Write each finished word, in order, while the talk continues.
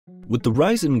With the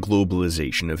rise in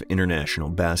globalization of international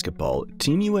basketball,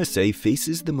 Team USA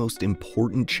faces the most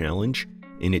important challenge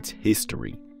in its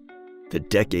history. The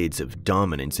decades of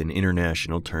dominance in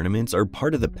international tournaments are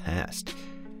part of the past.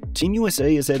 Team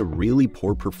USA has had really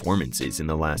poor performances in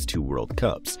the last two World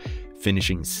Cups,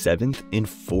 finishing 7th and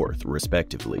 4th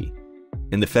respectively.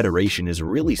 And the Federation is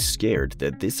really scared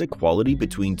that this equality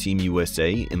between Team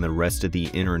USA and the rest of the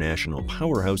international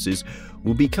powerhouses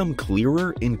will become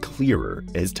clearer and clearer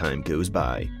as time goes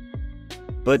by.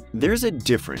 But there's a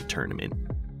different tournament.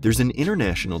 There's an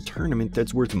international tournament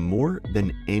that's worth more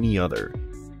than any other.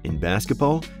 In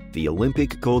basketball, the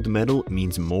Olympic gold medal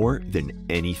means more than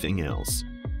anything else.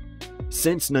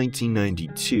 Since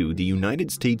 1992, the United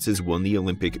States has won the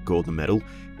Olympic gold medal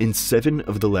in 7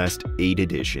 of the last 8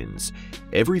 editions.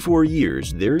 Every 4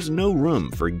 years, there's no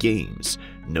room for games,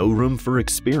 no room for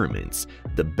experiments.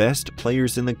 The best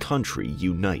players in the country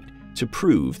unite to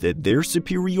prove that their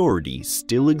superiority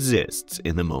still exists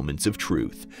in the moments of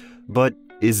truth. But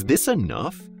is this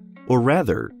enough? Or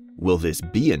rather, will this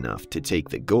be enough to take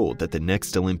the gold at the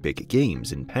next Olympic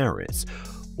Games in Paris?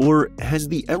 Or has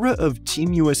the era of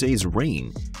Team USA's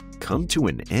reign come to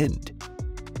an end?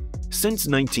 Since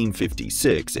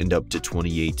 1956 and up to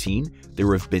 2018,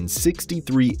 there have been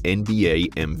 63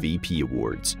 NBA MVP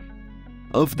awards.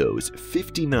 Of those,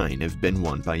 59 have been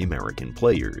won by American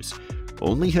players.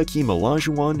 Only Hakeem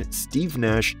Olajuwon, Steve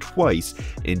Nash twice,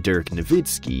 and Dirk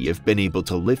Nowitzki have been able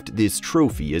to lift this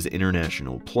trophy as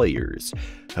international players.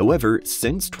 However,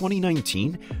 since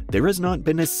 2019, there has not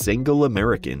been a single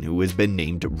American who has been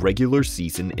named regular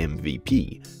season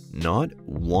MVP. Not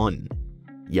one.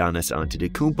 Giannis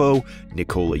Antetokounmpo,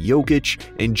 Nikola Jokic,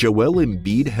 and Joel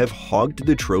Embiid have hogged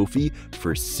the trophy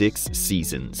for 6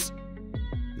 seasons.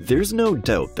 There's no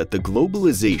doubt that the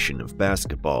globalization of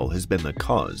basketball has been the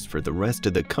cause for the rest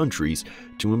of the countries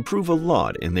to improve a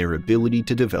lot in their ability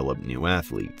to develop new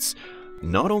athletes.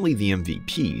 Not only the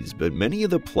MVPs, but many of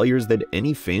the players that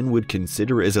any fan would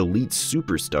consider as elite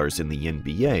superstars in the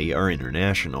NBA are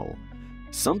international.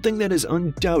 Something that has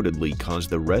undoubtedly caused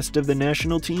the rest of the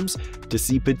national teams to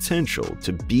see potential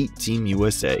to beat Team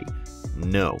USA.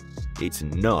 No, it's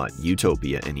not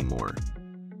utopia anymore.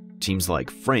 Teams like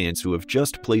France, who have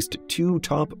just placed 2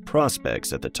 top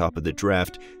prospects at the top of the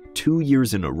draft 2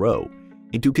 years in a row,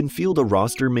 and who can field a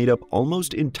roster made up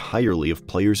almost entirely of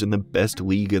players in the best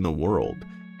league in the world.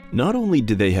 Not only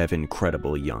do they have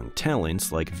incredible young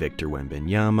talents like Victor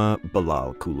Wembanyama,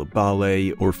 Bilal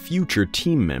Coulibaly, or future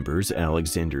team members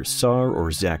Alexander Sarr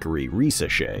or Zachary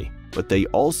Risache, but they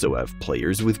also have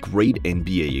players with great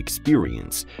NBA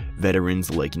experience, veterans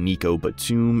like Nico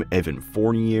Batum, Evan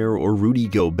Fournier, or Rudy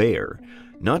Gobert,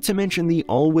 not to mention the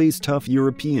always tough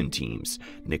European teams,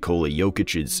 Nikola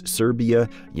Jokic's Serbia,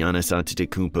 Giannis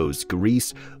Antetokounmpo's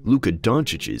Greece, Luka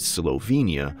Doncic's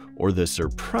Slovenia, or the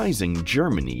surprising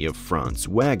Germany of Franz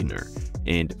Wagner,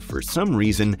 and for some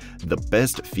reason, the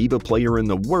best FIBA player in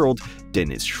the world,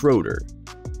 Dennis Schroeder.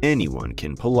 Anyone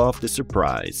can pull off the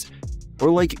surprise. Or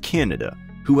like Canada,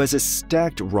 who has a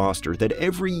stacked roster that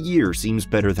every year seems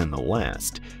better than the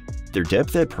last. Their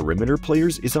depth at perimeter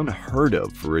players is unheard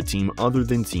of for a team other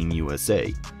than Team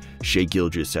USA. Shai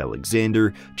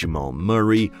Gilgeous-Alexander, Jamal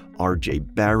Murray,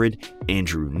 RJ Barrett,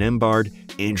 Andrew Nembhard,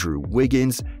 Andrew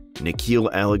Wiggins,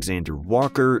 Nickeil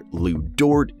Alexander-Walker, Lou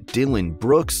Dort, Dylan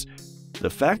Brooks. The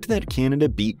fact that Canada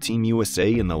beat Team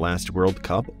USA in the last World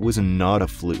Cup was not a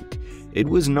fluke. It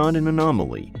was not an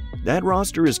anomaly. That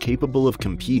roster is capable of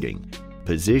competing,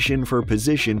 position for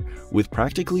position, with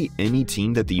practically any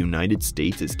team that the United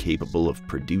States is capable of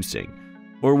producing.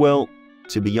 Or well,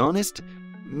 to be honest,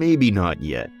 maybe not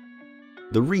yet.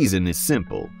 The reason is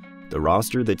simple. The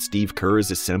roster that Steve Kerr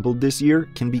has assembled this year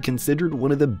can be considered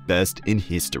one of the best in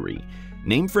history.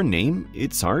 Name for name,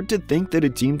 it's hard to think that a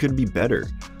team could be better.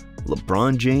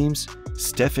 LeBron James,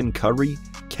 Stephen Curry,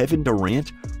 Kevin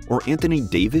Durant, or Anthony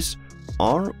Davis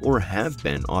are or have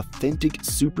been authentic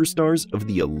superstars of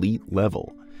the elite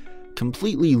level.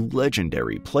 Completely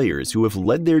legendary players who have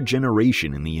led their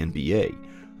generation in the NBA.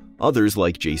 Others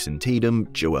like Jason Tatum,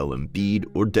 Joel Embiid,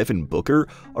 or Devin Booker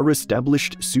are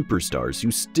established superstars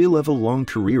who still have a long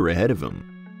career ahead of them.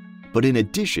 But in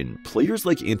addition, players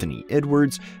like Anthony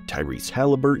Edwards, Tyrese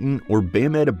Halliburton, or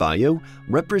Bam Adebayo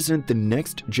represent the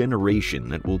next generation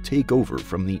that will take over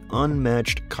from the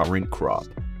unmatched current crop.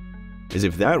 As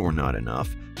if that were not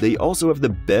enough, they also have the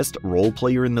best role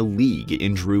player in the league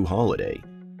in Jrue Holiday,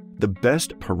 the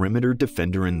best perimeter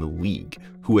defender in the league,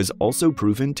 who has also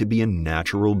proven to be a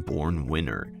natural-born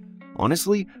winner.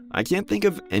 Honestly, I can't think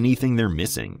of anything they're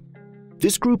missing.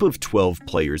 This group of 12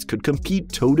 players could compete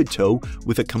toe-to-toe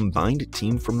with a combined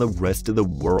team from the rest of the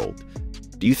world.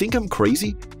 Do you think I'm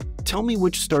crazy? Tell me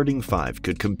which starting five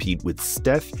could compete with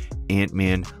Steph,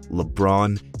 Ant-Man,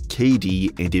 LeBron,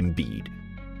 KD, and Embiid.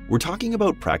 We're talking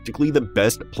about practically the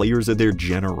best players of their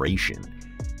generation.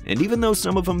 And even though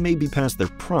some of them may be past their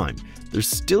prime, they're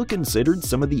still considered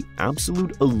some of the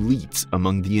absolute elites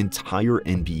among the entire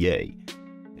NBA.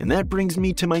 And that brings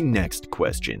me to my next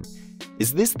question.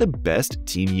 Is this the best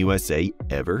Team USA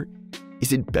ever?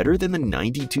 Is it better than the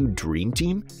 '92 Dream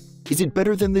Team? Is it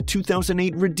better than the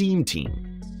 2008 Redeem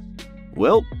Team?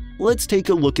 Well, let's take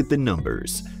a look at the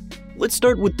numbers. Let's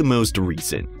start with the most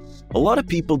recent. A lot of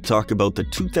people talk about the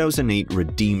 2008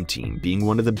 Redeem Team being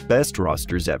one of the best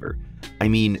rosters ever. I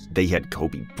mean, they had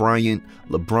Kobe Bryant,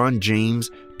 LeBron James,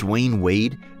 Dwayne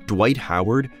Wade, Dwight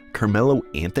Howard, Carmelo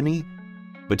Anthony.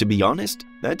 But to be honest,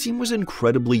 that team was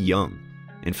incredibly young.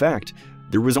 In fact,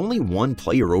 there was only one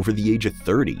player over the age of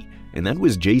 30, and that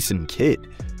was Jason Kidd.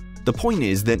 The point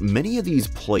is that many of these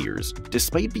players,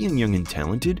 despite being young and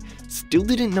talented, still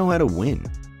didn't know how to win.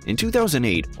 In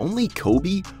 2008, only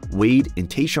Kobe, Wade, and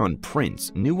Tayshaun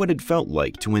Prince knew what it felt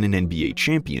like to win an NBA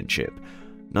championship.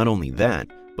 Not only that,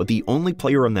 but the only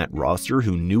player on that roster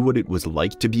who knew what it was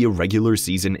like to be a regular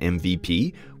season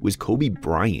MVP was Kobe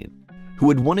Bryant, who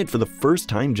had won it for the first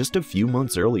time just a few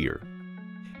months earlier.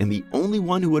 And the only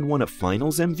one who had won a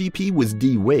Finals MVP was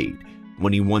D. Wade,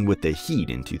 when he won with the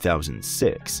Heat in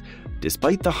 2006.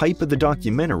 Despite the hype of the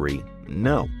documentary,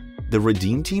 no, the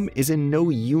Redeem Team is in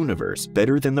no universe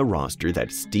better than the roster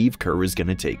that Steve Kerr is going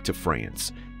to take to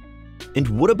France. And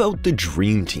what about the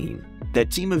Dream Team? That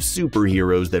team of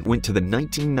superheroes that went to the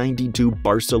 1992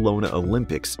 Barcelona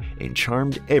Olympics and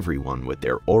charmed everyone with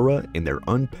their aura and their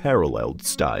unparalleled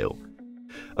style.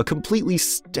 A completely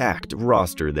stacked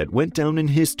roster that went down in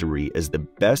history as the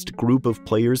best group of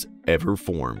players ever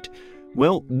formed.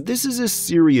 Well, this is a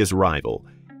serious rival.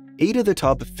 8 of the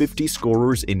top 50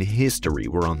 scorers in history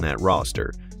were on that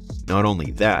roster. Not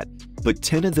only that, but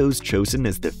 10 of those chosen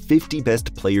as the 50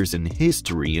 best players in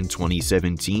history in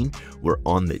 2017 were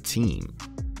on the team.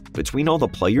 Between all the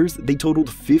players, they totaled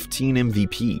 15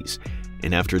 MVPs,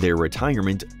 and after their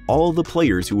retirement, all the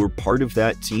players who were part of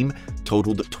that team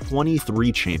totaled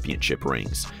 23 championship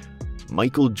rings.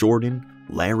 Michael Jordan,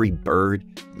 Larry Bird,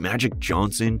 Magic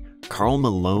Johnson, Karl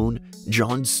Malone,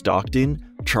 John Stockton,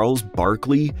 Charles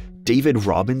Barkley, David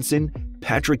Robinson,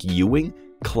 Patrick Ewing,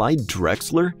 Clyde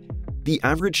Drexler. The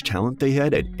average talent they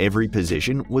had at every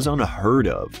position was unheard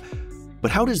of.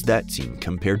 But how does that team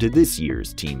compare to this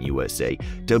year's Team USA,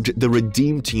 dubbed the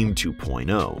Redeem Team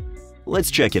 2.0?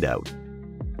 Let's check it out.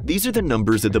 These are the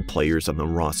numbers of the players on the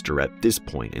roster at this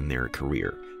point in their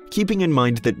career, keeping in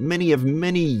mind that many have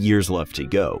many years left to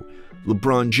go.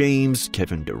 LeBron James,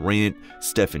 Kevin Durant,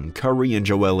 Stephen Curry, and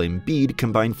Joel Embiid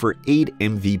combined for 8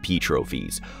 MVP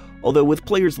trophies. Although with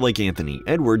players like Anthony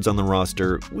Edwards on the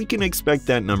roster, we can expect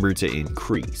that number to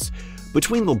increase.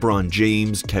 Between LeBron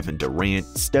James, Kevin Durant,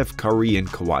 Steph Curry, and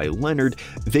Kawhi Leonard,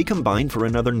 they combined for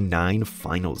another 9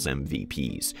 Finals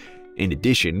MVPs. In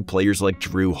addition, players like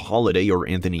Jrue Holiday or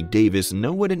Anthony Davis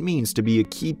know what it means to be a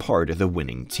key part of the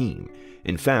winning team.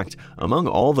 In fact, among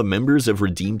all the members of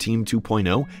Redeem Team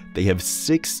 2.0, they have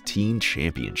 16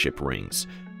 championship rings,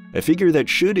 a figure that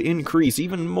should increase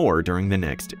even more during the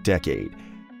next decade.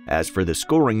 As for the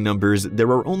scoring numbers, there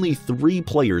are only 3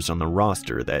 players on the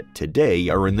roster that today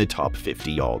are in the top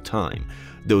 50 all-time,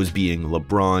 those being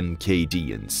LeBron,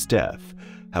 KD, and Steph.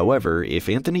 However, if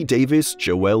Anthony Davis,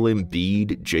 Joel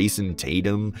Embiid, Jason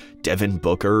Tatum, Devin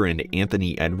Booker, and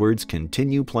Anthony Edwards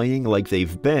continue playing like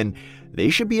they've been, they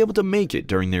should be able to make it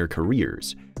during their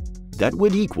careers. That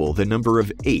would equal the number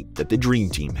of 8 that the Dream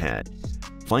Team had.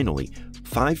 Finally,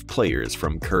 5 players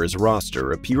from Kerr's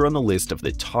roster appear on the list of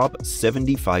the top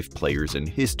 75 players in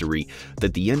history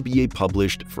that the NBA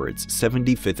published for its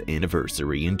 75th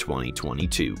anniversary in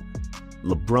 2022.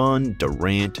 LeBron,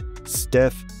 Durant,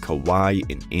 Steph, Kawhi,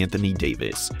 and Anthony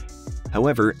Davis.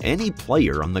 However, any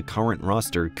player on the current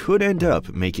roster could end up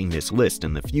making this list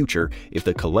in the future if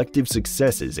the collective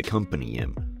successes accompany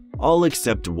him. All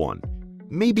except one.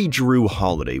 Maybe Jrue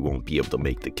Holiday won't be able to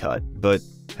make the cut, but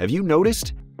have you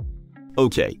noticed?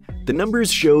 Okay, the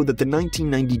numbers show that the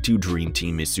 1992 Dream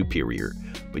Team is superior,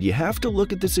 but you have to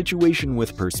look at the situation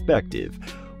with perspective.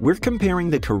 We're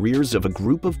comparing the careers of a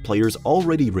group of players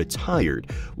already retired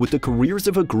with the careers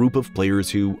of a group of players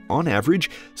who, on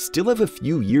average, still have a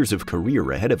few years of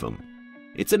career ahead of them.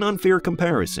 It's an unfair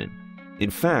comparison. In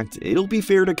fact, it'll be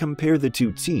fair to compare the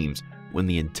two teams when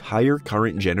the entire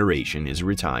current generation is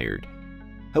retired.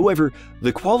 However,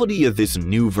 the quality of this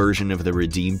new version of the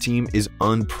Redeem Team is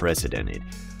unprecedented.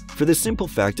 for the simple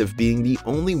fact of being the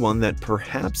only one that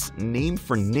perhaps name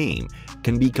for name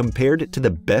can be compared to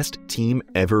the best team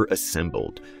ever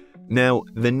assembled. Now,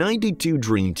 the 92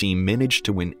 Dream Team managed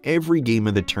to win every game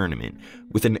of the tournament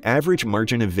with an average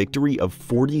margin of victory of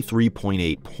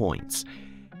 43.8 points.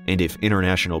 And if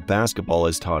international basketball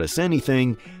has taught us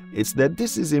anything, it's that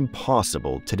this is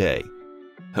impossible today.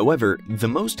 However, the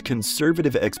most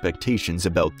conservative expectations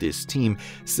about this team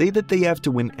say that they have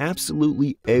to win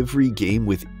absolutely every game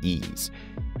with ease.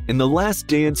 In the last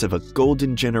dance of a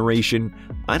golden generation,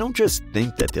 I don't just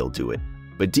think that they'll do it,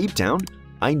 but deep down,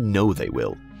 I know they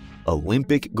will.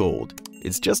 Olympic gold.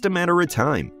 It's just a matter of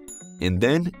time. And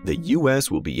then the US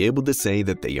will be able to say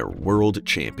that they are world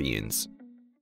champions.